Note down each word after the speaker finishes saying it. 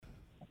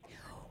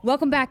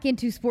Welcome back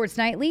into Sports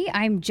Nightly.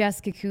 I'm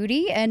Jessica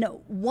Cootie, and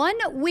 1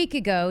 week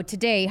ago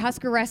today,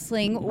 Husker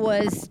Wrestling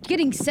was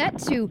getting set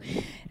to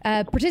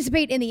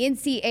participate in the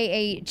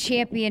NCAA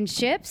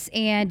championships,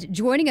 and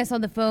joining us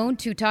on the phone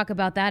to talk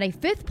about that, a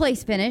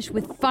fifth-place finish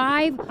with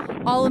 5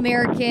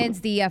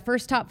 All-Americans, the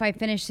first top 5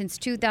 finish since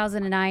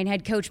 2009.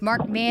 Head coach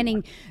Mark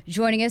Manning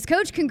joining us.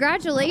 Coach,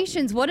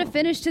 congratulations. What a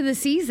finish to the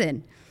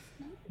season.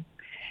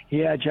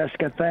 Yeah,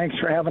 Jessica, thanks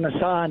for having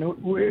us on.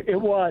 It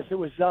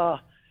was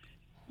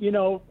you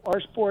know,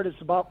 our sport is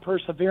about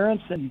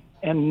perseverance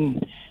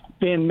and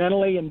being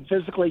mentally and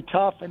physically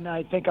tough, and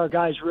I think our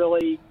guys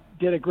really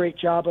did a great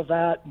job of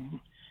that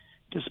and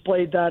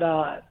displayed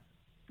that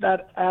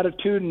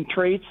attitude and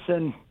traits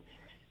and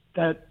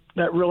that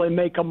really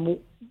make them,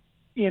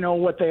 you know,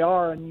 what they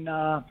are. And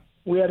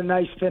we had a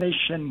nice finish,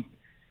 and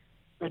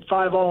with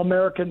 5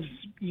 All-Americans,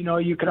 you know,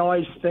 you can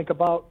always think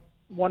about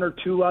 1 or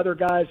 2 other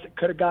guys that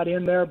could have got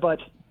in there, but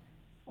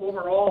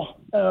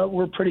overall,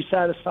 we're pretty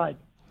satisfied.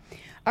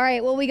 All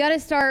right, well, we got to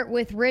start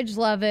with Ridge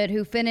Lovett,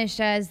 who finished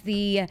as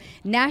the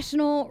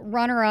national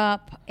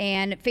runner-up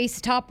and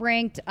faced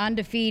top-ranked,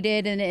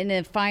 undefeated in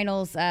the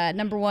finals,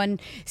 number 1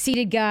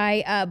 seeded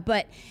guy.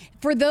 But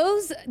for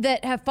those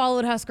that have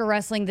followed Husker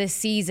Wrestling this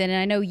season,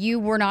 and I know you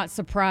were not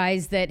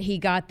surprised that he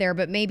got there,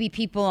 but maybe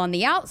people on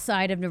the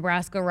outside of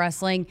Nebraska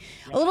Wrestling,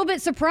 a little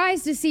bit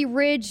surprised to see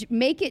Ridge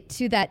make it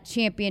to that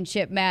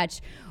championship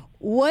match.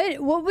 What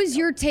was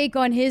your take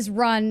on his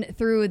run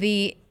through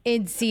the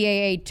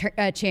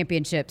NCAA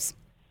championships?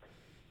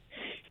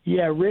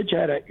 Yeah, Ridge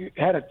had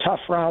a tough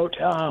route.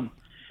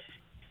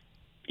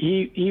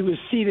 He was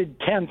seeded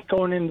 10th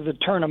going into the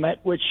tournament,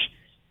 which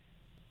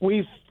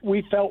we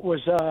felt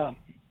was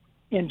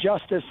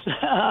injustice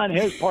on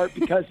his part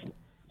because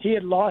he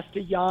had lost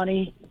to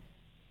Yanni,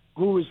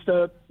 who was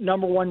the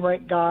number 1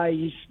 ranked guy.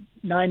 He's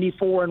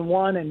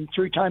 94-1 and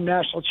 3-time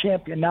national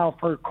champion now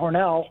for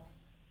Cornell.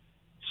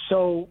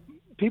 So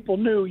people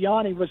knew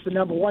Yanni was the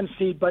number 1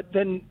 seed, but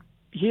then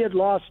he had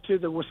lost to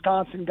the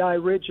Wisconsin guy.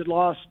 Ridge had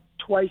lost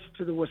twice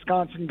to the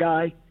Wisconsin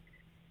guy.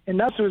 And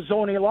that's his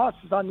only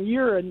losses on the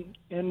year. And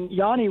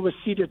Yanni was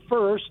seeded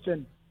first,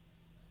 and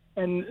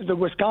the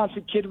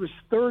Wisconsin kid was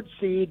 3rd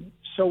seed.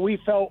 So we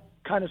felt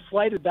kind of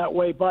slighted that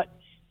way. But,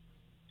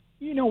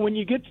 you know, when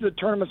you get to the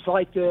tournaments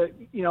like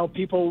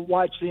people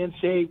watch the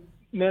NCAA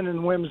men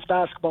and women's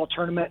basketball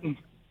tournament, and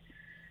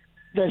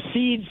the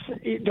seeds,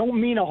 it don't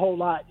mean a whole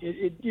lot.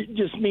 It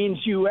just means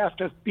you have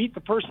to beat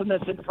the person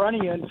that's in front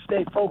of you and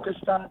stay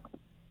focused on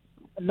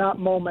that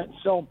moment.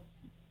 So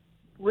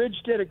Ridge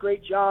did a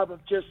great job of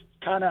just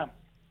kind of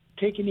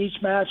taking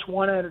each match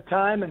one at a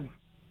time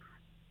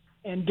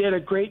and did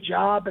a great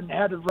job and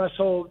had to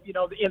wrestle, you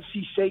know, the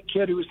NC State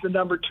kid who was the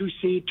number 2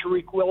 seed,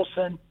 Tariq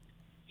Wilson.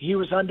 He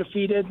was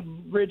undefeated,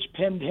 and Ridge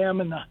pinned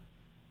him in the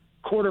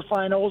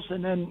quarterfinals,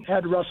 and then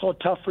had to wrestle a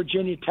tough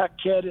Virginia Tech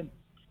kid and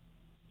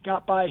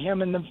got by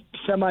him in the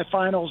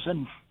semifinals.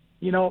 And,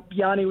 you know,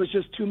 Yanni was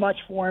just too much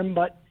for him,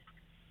 but,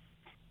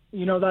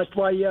 you know, that's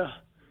why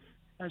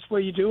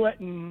you do it.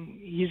 And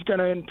he's going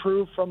to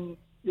improve from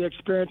the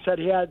experience that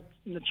he had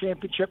in the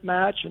championship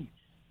match. And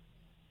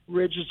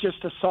Ridge is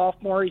just a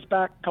sophomore. He's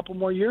back a couple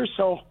more years.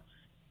 So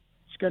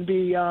it's going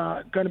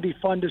to be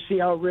fun to see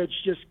how Ridge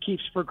just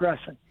keeps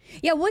progressing.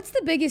 Yeah. What's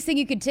the biggest thing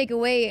you could take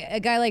away, a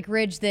guy like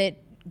Ridge that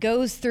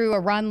goes through a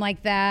run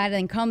like that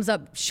and comes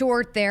up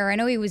short there? I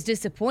know he was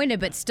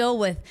disappointed, but still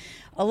with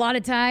a lot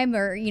of time,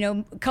 or, you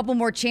know, a couple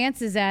more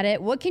chances at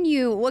it. What can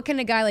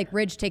a guy like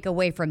Ridge take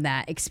away from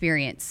that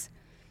experience?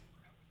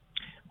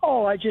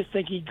 Oh, I just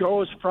think he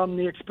goes from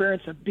the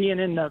experience of being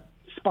in the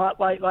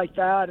spotlight like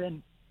that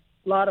and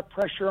a lot of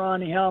pressure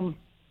on him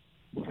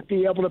to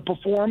be able to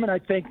perform. And I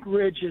think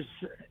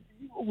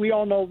we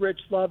all know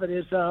Ridge Lovett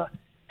is a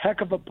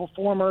heck of a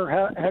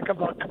performer, heck of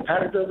a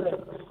competitor.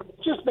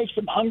 It just makes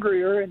him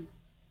hungrier and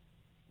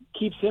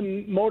keeps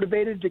him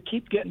motivated to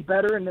keep getting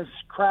better in this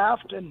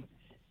craft and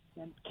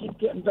keep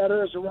getting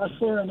better as a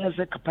wrestler and as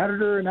a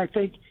competitor. And I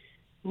think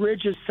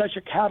Ridge is such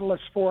a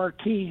catalyst for our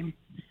team.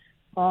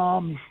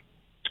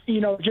 You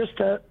know, just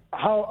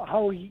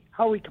how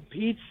he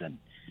competes and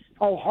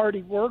how hard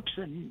he works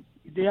and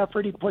the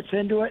effort he puts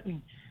into it,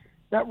 and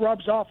that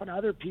rubs off on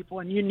other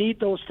people. And you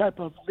need those type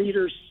of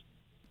leaders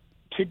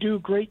to do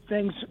great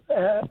things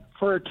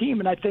for our team.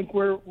 And I think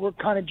we're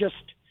kind of just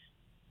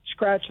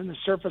scratching the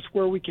surface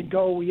where we can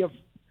go. We have,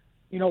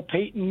 you know,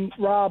 Peyton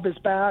Robb is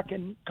back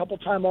and a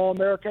couple-time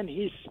All-American.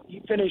 He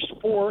finished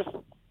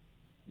 4th.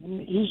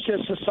 And he's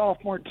just a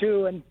sophomore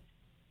too, and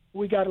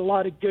we got a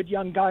lot of good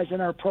young guys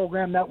in our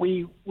program that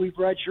we've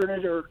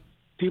redshirted or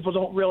people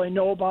don't really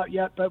know about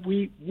yet, but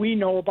we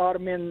know about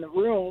them in the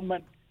room,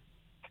 and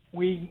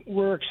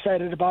we're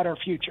excited about our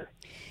future.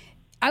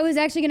 I was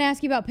actually going to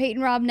ask you about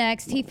Peyton Robb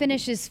next. He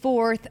finishes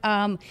 4th.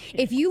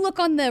 If you look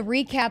on the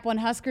recap on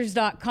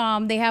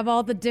Huskers.com, they have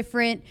all the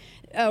different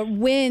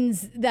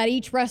wins that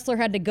each wrestler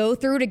had to go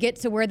through to get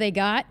to where they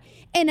got.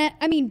 And,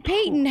 I mean,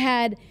 Peyton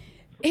had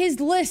his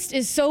list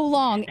is so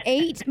long,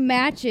 8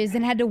 matches,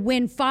 and had to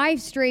win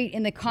 5 straight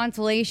in the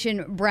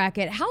consolation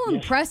bracket. How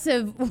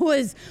impressive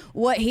was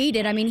what he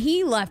did? I mean,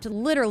 he left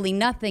literally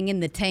nothing in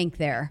the tank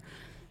there.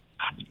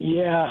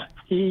 Yeah,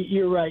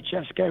 you're right,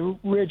 Jessica.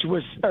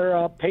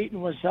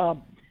 Peyton was,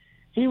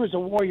 he was a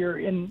warrior.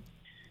 And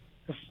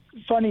the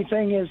funny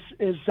thing is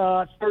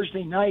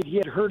Thursday night he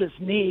had hurt his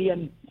knee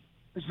and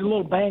was a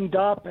little banged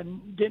up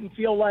and didn't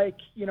feel like,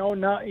 he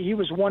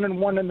was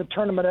 1-1 in the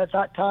tournament at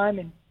that time.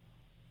 And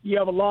you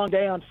have a long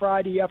day on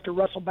Friday. You have to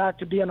wrestle back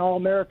to be an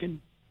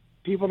All-American.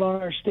 People don't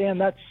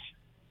understand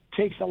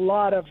takes a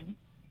lot of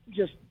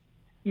just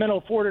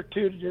mental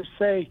fortitude to just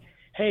say,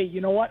 hey,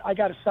 you know what? I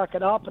got to suck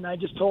it up. And I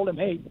just told him,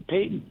 hey,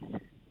 Peyton,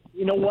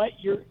 you know what?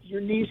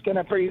 Your knee's going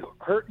to be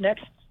hurt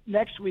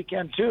next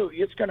weekend too.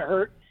 It's going to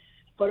hurt,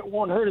 but it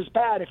won't hurt as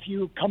bad if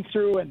you come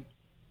through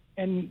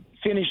and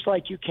finish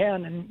like you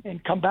can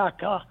and come back,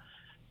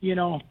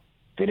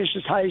 finish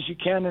as high as you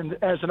can and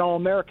as an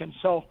All-American.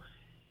 So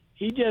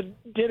he did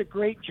a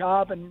great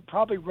job and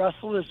probably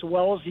wrestled as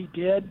well as he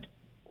did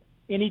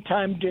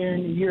anytime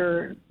during the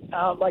year,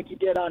 like he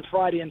did on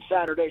Friday and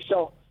Saturday.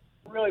 So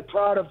really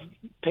proud of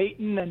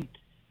Peyton. And,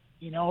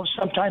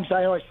 sometimes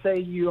I always say,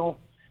 you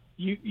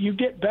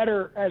get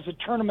better as the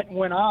tournament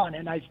went on.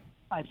 And I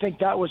think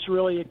that was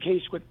really a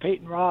case with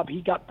Peyton Robb.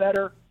 He got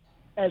better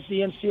as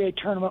the NCAA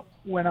tournament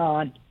went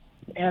on.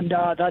 And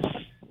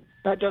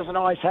that doesn't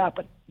always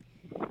happen.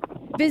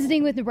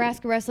 Visiting with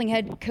Nebraska Wrestling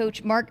head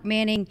coach Mark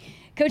Manning.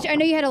 Coach, I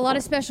know you had a lot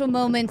of special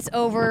moments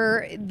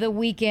over the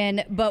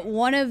weekend, but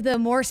one of the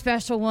more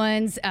special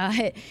ones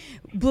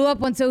blew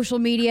up on social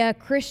media.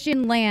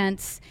 Christian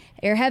Lance,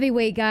 your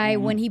heavyweight guy,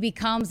 when he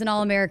becomes an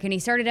All-American. He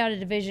started out at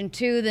Division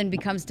II, then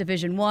becomes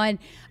Division I.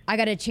 I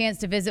got a chance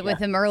to visit with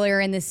him earlier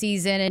in the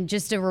season, and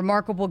just a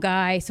remarkable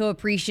guy, so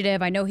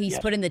appreciative. I know he's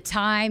put in the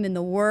time and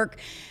the work.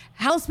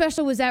 How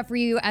special was that for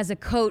you as a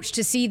coach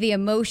to see the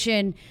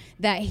emotion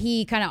that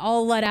he kind of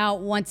all let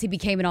out once he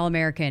became an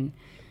All-American?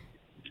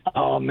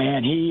 Oh,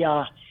 man,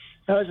 that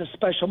was a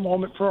special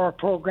moment for our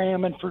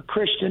program and for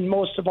Christian,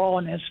 most of all,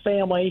 and his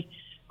family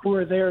who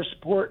were there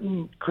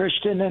supporting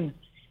Christian. And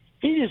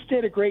he just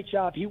did a great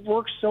job. He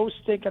worked so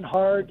stinking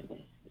hard.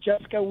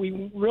 Jessica,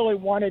 we really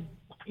wanted,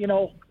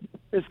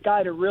 this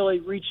guy to really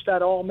reach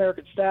that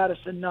All-American status.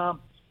 And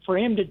for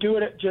him to do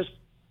it, it just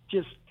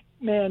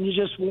man, it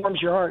just warms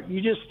your heart.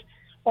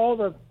 All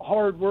the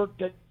hard work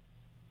that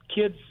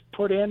kids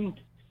put in,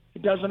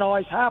 it doesn't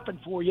always happen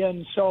for you.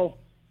 And so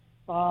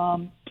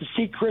to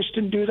see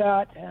Christian do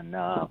that, and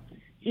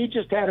he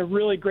just had a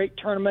really great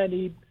tournament.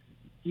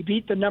 He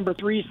beat the number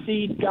 3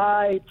 seed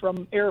guy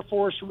from Air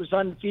Force who was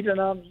undefeated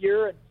on the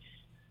year.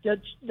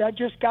 And that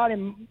just got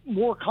him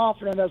more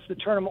confident as the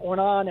tournament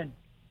went on. And,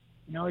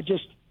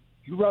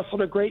 he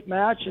wrestled a great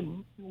match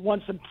and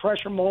won some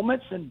pressure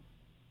moments, and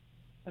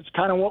that's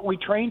kind of what we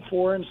trained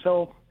for. And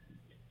so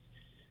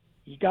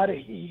you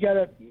gotta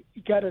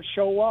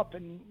show up,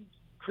 and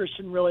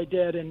Christian really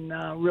did, and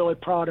really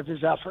proud of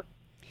his effort.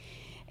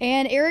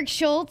 And Eric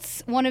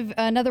Schultz,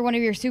 another one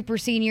of your super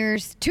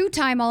seniors,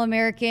 2-time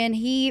All-American.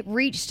 He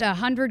reached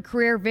 100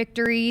 career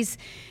victories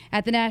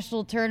at the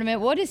national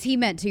tournament. What has he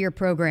meant to your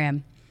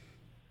program?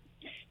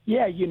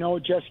 Yeah,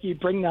 Jessica, you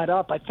bring that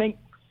up. I think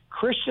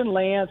Christian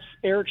Lance,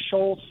 Eric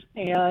Schultz,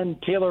 and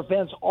Taylor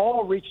Vince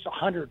all reached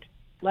 100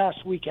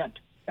 last weekend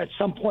at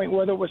some point,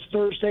 whether it was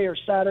Thursday or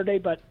Saturday.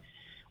 But,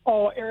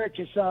 Eric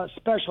is a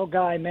special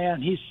guy,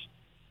 man. He's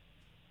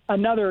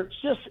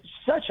just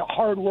such a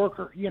hard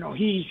worker.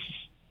 He's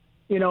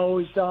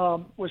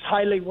was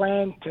highly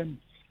ranked and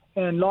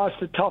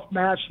lost a tough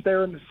match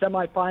there in the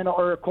semifinal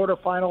or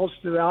quarterfinals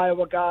to the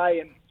Iowa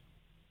guy.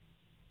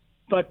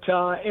 But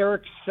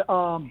Eric's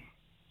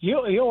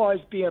he'll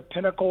always be a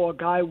pinnacle, a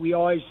guy we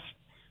always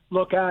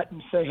look at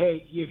and say,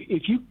 hey,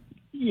 if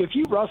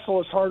you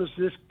wrestle as hard as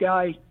this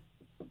guy,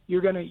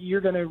 you're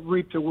gonna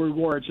reap the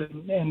rewards.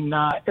 And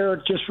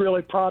Eric, just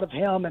really proud of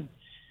him and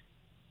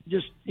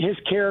just his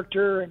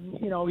character, and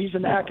he's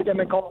an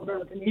academic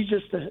All-American. He's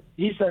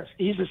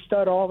a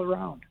stud all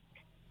around.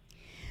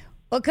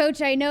 Well,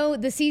 Coach, I know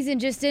the season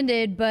just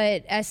ended,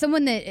 but as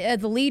someone the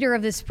leader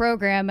of this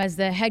program, as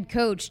the head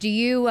coach, do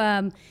you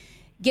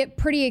get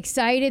pretty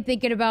excited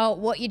thinking about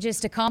what you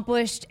just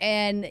accomplished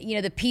and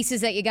the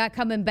pieces that you got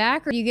coming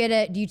back, or do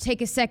you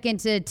take a second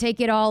to take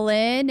it all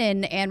in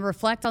and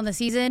reflect on the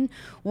season?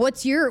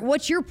 What's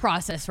your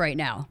process right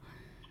now?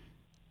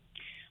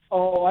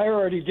 Oh, I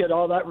already did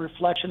all that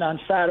reflection on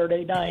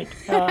Saturday night.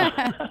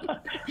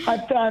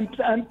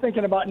 I'm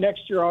thinking about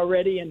next year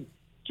already, and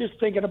just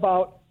thinking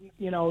about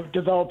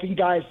developing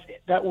guys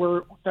that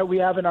we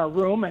have in our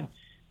room, and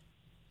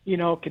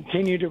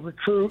continue to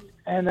recruit.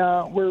 And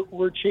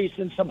we're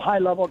chasing some high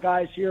level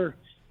guys here,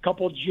 a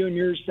couple of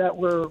juniors that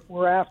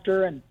we're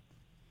after, and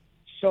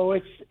so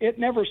it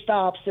never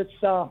stops. It's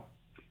if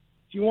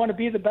you want to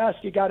be the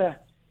best, you gotta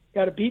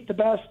beat the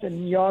best,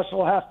 and you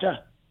also have to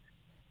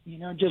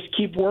just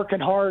keep working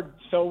hard.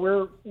 So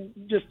we're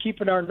just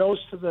keeping our nose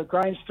to the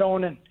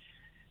grindstone and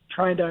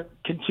trying to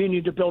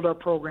continue to build our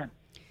program.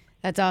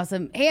 That's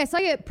awesome. Hey, I saw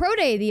you at Pro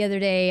Day the other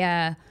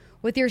day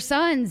with your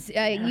sons.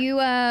 You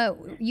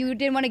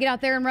didn't want to get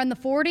out there and run the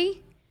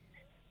 40?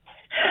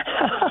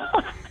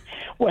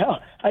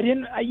 Well, I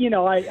didn't.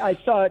 I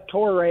saw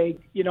Torrey,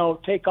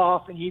 take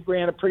off, and he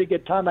ran a pretty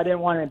good time. I didn't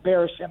want to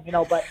embarrass him,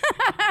 but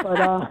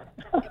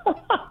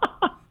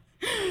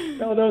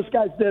no, those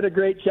guys did a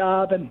great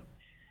job, and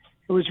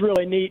it was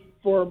really neat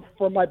for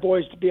my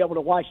boys to be able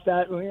to watch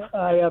that.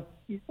 I have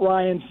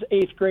Ryan's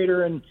 8th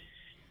grader, and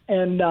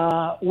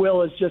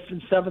Will is just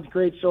in 7th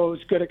grade, so it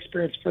was a good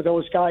experience for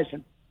those guys.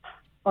 And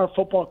our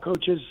football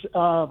coaches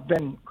have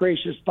been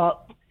gracious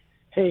about,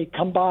 hey,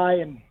 come by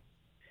and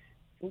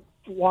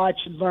watch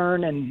and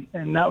learn, and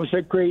that was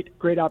a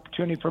great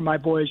opportunity for my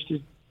boys to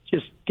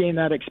just gain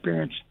that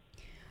experience.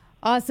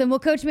 Awesome. Well,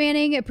 Coach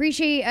Manning,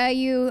 appreciate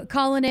you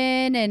calling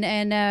in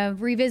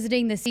and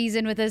revisiting the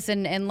season with us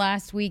and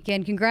last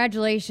weekend.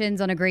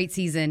 Congratulations on a great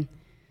season.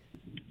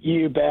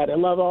 You bet. I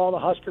love all the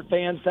Husker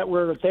fans that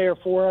were there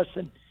for us,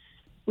 and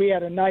we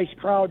had a nice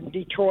crowd in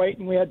Detroit,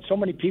 and we had so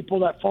many people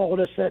that followed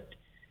us at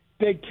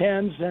Big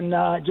Tens, and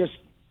just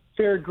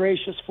very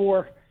gracious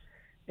for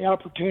the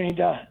opportunity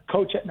to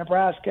coach at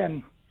Nebraska,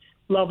 and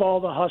love all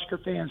the Husker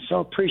fans.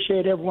 So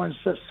appreciate everyone's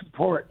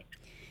support.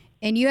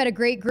 And you had a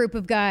great group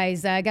of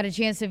guys. I got a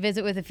chance to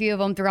visit with a few of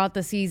them throughout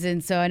the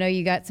season, so I know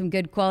you got some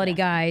good quality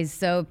guys.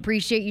 So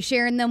appreciate you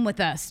sharing them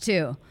with us,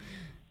 too.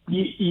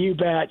 You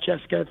bet,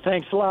 Jessica.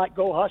 Thanks a lot.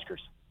 Go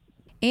Huskers.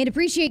 And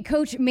appreciate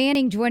Coach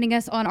Manning joining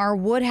us on our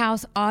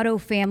Woodhouse Auto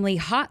Family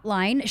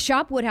Hotline.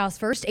 Shop Woodhouse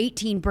first,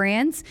 18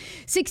 brands,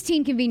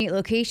 16 convenient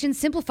locations,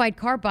 simplified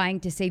car buying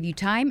to save you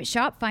time.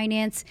 Shop,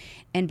 finance,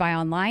 and buy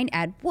online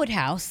at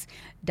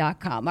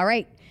woodhouse.com. All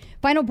right.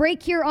 Final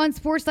break here on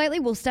Sports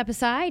Nightly. We'll step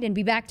aside and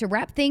be back to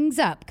wrap things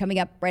up coming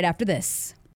up right after this.